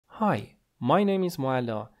Hi, my name is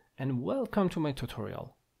Mualla and welcome to my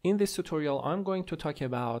tutorial. In this tutorial, I'm going to talk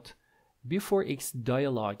about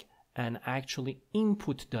B4XDialog and actually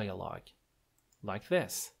input dialog, like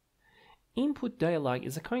this. Input dialog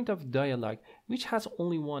is a kind of dialog which has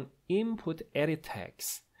only one input edit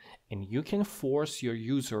text, and you can force your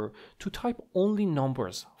user to type only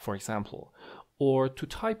numbers, for example, or to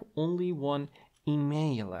type only one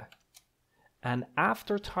email. And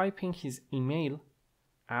after typing his email,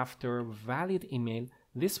 after valid email,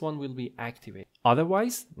 this one will be activated.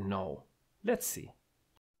 Otherwise, no. Let's see.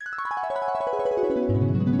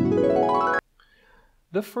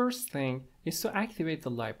 The first thing is to activate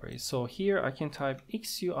the library. So here I can type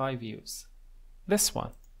XUI views, this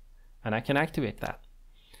one, and I can activate that.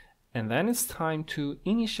 And then it's time to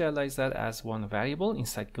initialize that as one variable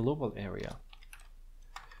inside global area.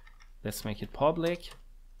 Let's make it public.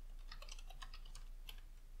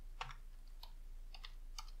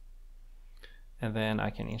 And then I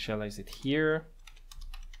can initialize it here.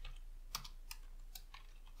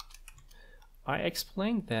 I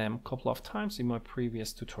explained them a couple of times in my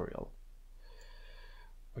previous tutorial.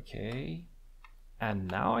 Okay, and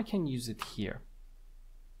now I can use it here.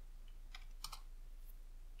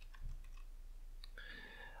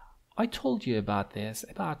 I told you about this,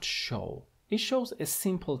 about show. It shows a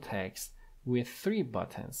simple text with 3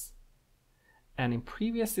 buttons. And in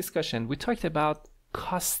previous discussion, we talked about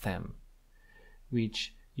custom,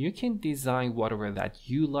 which you can design whatever that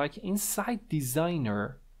you like inside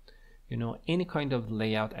Designer, any kind of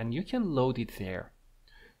layout, and you can load it there.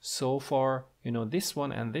 So far, this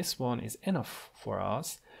one and this one is enough for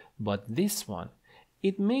us, but this one,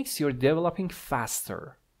 it makes your developing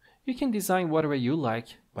faster. You can design whatever you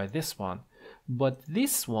like by this one, but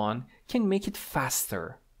this one can make it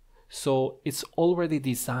faster. So it's already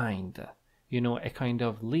designed, a kind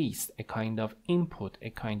of list, a kind of input, a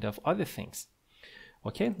kind of other things.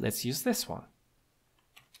 Okay, let's use this one.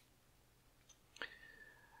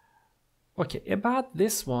 Okay, about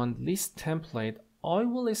this one, list template, I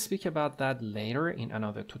will speak about that later in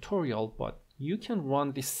another tutorial, but you can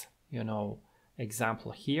run this,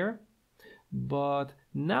 example here. But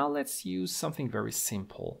now let's use something very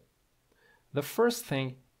simple. The first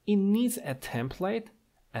thing, it needs a template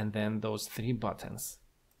and then those 3 buttons.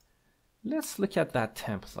 Let's look at that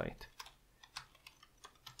template.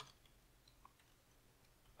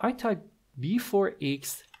 I type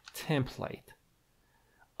B4X template.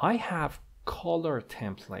 I have color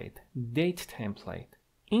template, date template,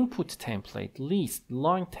 input template, list,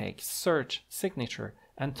 line text, search, signature,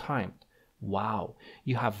 and time. Wow,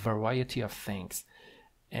 you have variety of things,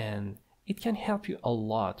 and it can help you a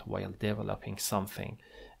lot while developing something.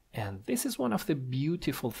 And this is one of the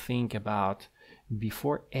beautiful things about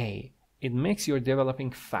B4A. It makes your developing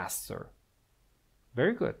faster.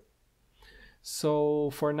 Very good.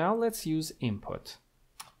 So for now, let's use input.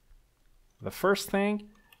 The first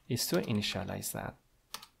thing is to initialize that.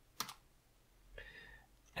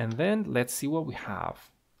 And then let's see what we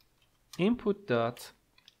have. Input dot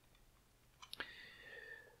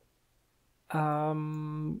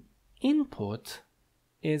input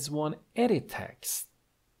is one edit text.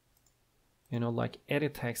 Like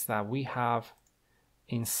edit text that we have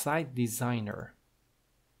inside Designer,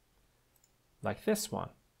 like this one.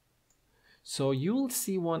 So you will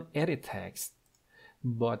see one edit text,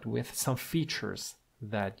 but with some features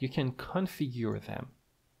that you can configure them.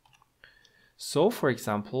 So for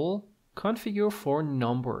example, configure for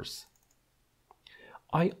numbers.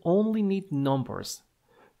 I only need numbers.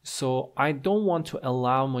 So I don't want to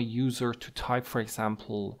allow my user to type, for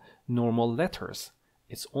example, normal letters.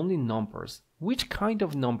 It's only numbers. Which kind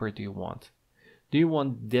of number do you want? Do you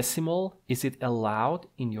want decimal? Is it allowed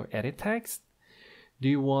in your edit text? Do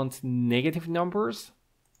you want negative numbers?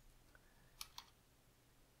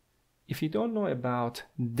 If you don't know about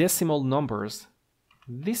decimal numbers,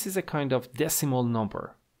 this is a kind of decimal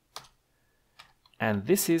number. And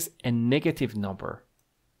this is a negative number.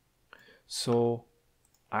 So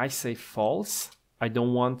I say false. I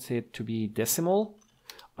don't want it to be decimal.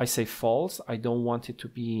 I say false. I don't want it to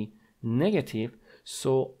be negative.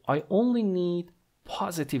 So I only need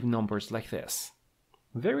positive numbers like this.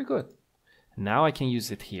 Very good. Now I can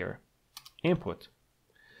use it here. Input.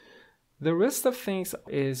 The rest of things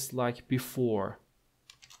is like before.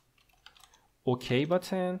 OK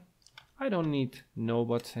button. I don't need no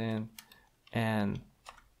button. And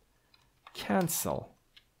cancel.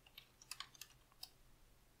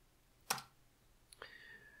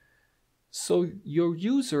 So your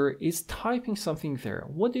user is typing something there.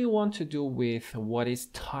 What do you want to do with what is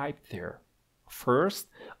typed there? First,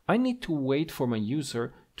 I need to wait for my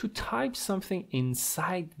user to type something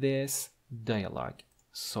inside this dialog.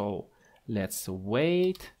 So let's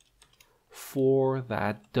wait for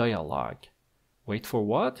that dialog. Wait for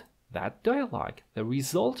what? That dialog, the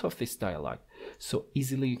result of this dialog. So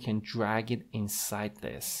easily you can drag it inside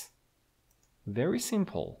this. Very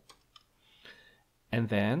simple. And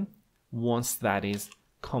then once that is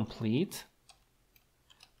complete,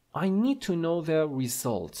 I need to know the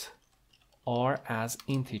result R as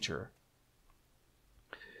integer.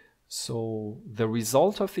 So the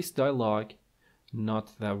result of this dialog,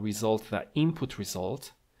 not the result, the input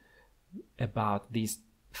result, about these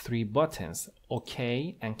three buttons,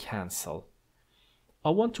 OK and cancel.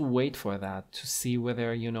 I want to wait for that to see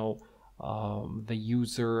whether, the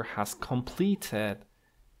user has completed,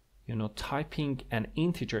 typing an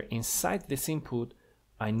integer inside this input.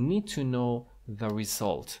 I need to know the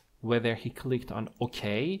result, whether he clicked on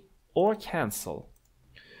OK or cancel.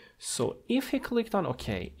 So if he clicked on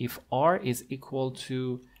OK, if R is equal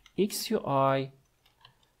to XUI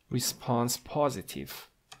response positive,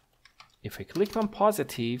 if he clicked on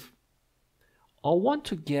positive, I want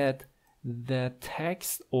to get the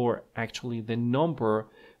text, or actually the number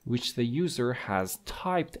which the user has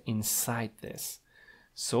typed inside this.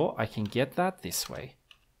 So I can get that this way.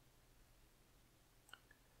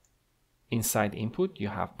 Inside input, you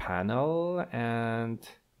have panel and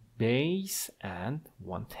base and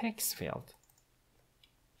one text field.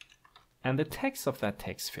 And the text of that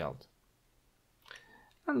text field.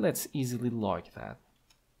 And let's easily log that.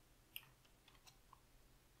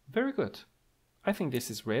 Very good. I think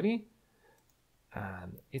this is ready.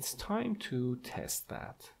 And it's time to test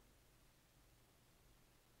that.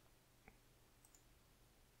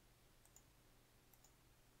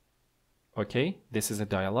 Okay, this is a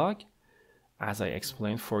dialog. As I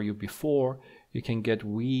explained for you before, you can get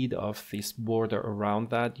rid of this border around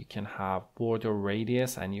that. You can have border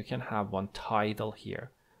radius and you can have one title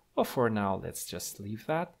here. But for now, let's just leave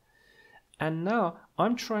that. And now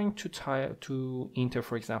I'm trying to enter,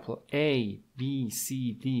 for example, A, B,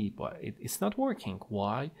 C, D, but it's not working.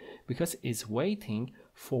 Why? Because it's waiting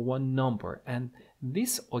for one number. And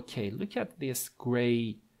this, okay, look at this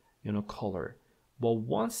gray, color. But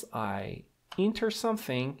once I enter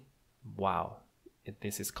something, wow,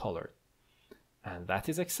 this is colored. And that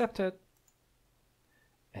is accepted.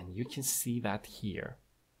 And you can see that here.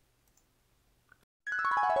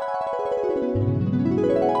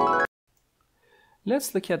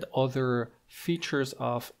 Let's look at other features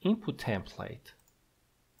of input template.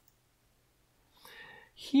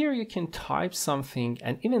 Here you can type something,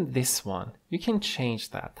 and even this one, you can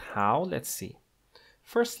change that. How? Let's see.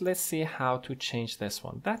 First, let's see how to change this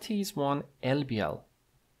one. That is one LBL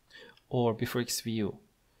or B4X view.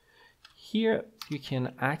 Here you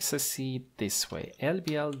can access it this way.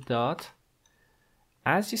 LBL dot.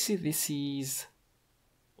 As you see, this is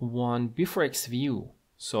one B4X view.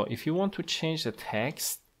 So if you want to change the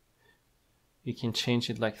text, you can change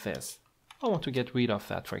it like this. I want to get rid of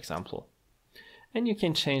that, for example. And you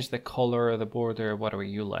can change the color, the border, whatever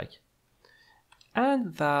you like.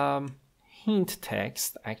 And the hint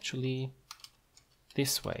text, actually,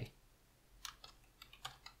 this way.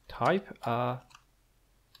 Type a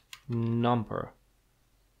number.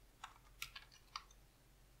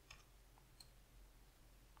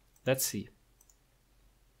 Let's see.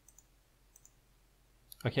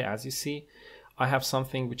 Okay, as you see, I have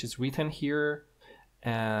something which is written here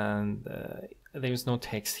and there is no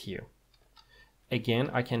text here.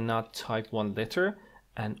 Again, I cannot type one letter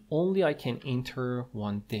and only I can enter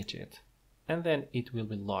one digit and then it will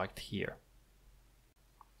be logged here.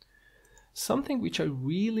 Something which I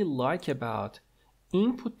really like about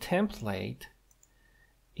input template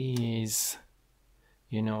is,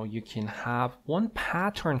 you can have one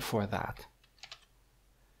pattern for that.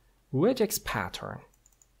 Regex pattern.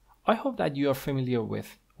 I hope that you are familiar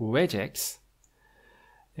with regex.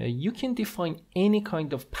 You can define any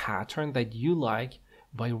kind of pattern that you like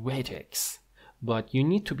by regex, but you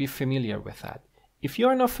need to be familiar with that. If you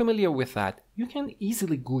are not familiar with that, you can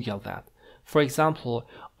easily Google that. For example,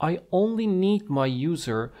 I only need my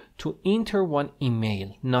user to enter one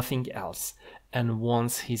email, nothing else. And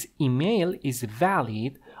once his email is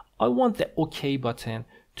valid, I want the OK button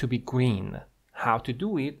to be green. How to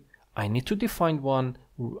do it? I need to define one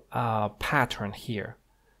pattern here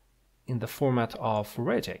in the format of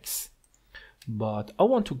regex, but I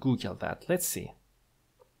want to Google that. Let's see.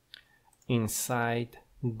 Inside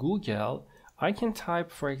Google, I can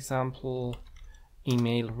type, for example,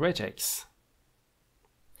 email regex,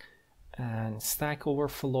 and Stack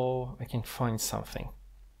Overflow. I can find something.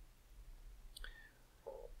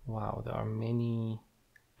 Wow, there are many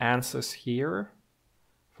answers here.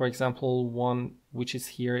 For example, one which is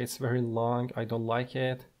here, it's very long, I don't like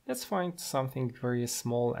it. Let's find something very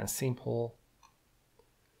small and simple.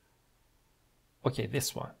 Okay,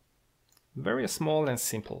 this one. Very small and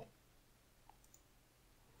simple.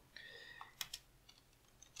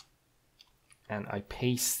 And I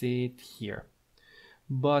paste it here.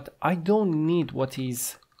 But I don't need what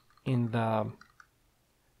is in the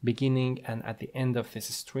beginning and at the end of this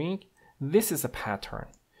string. This is a pattern.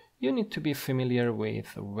 You need to be familiar with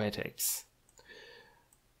regex.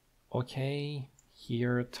 Okay,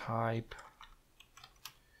 here type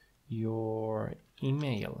your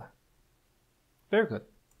email. Very good.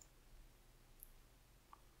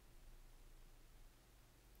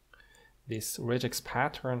 This regex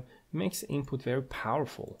pattern makes input very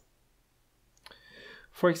powerful.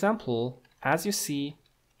 For example, as you see,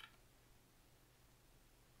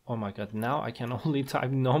 oh my god, now I can only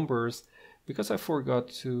type numbers because I forgot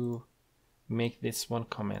to make this one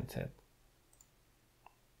commented.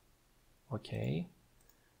 Okay,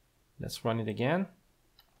 let's run it again.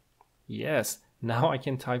 Yes, now I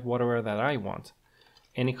can type whatever that I want,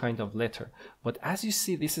 any kind of letter. But as you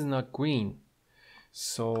see, this is not green.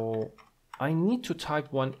 So I need to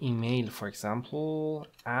type one email, for example,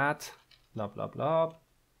 at blah, blah, blah.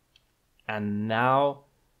 And now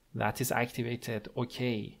that is activated.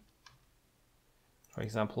 Okay. For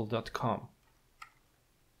example, .com.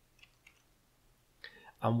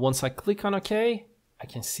 And once I click on OK, I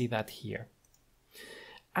can see that here.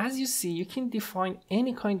 As you see, you can define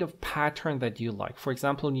any kind of pattern that you like. For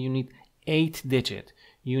example, you need 8-digit,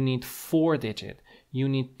 you need 4-digit, you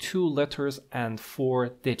need 2 letters and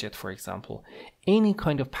 4-digit, for example. Any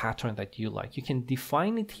kind of pattern that you like. You can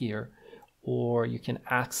define it here, or you can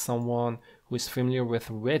ask someone who is familiar with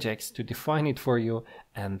regex to define it for you,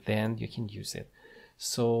 and then you can use it.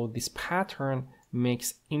 So this pattern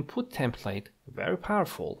makes input template very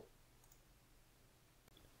powerful.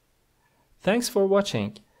 Thanks for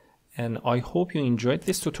watching, and I hope you enjoyed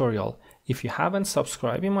this tutorial. If you haven't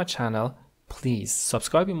subscribed in my channel, please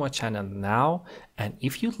subscribe in my channel now, and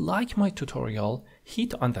if you like my tutorial,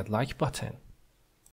 hit on that like button.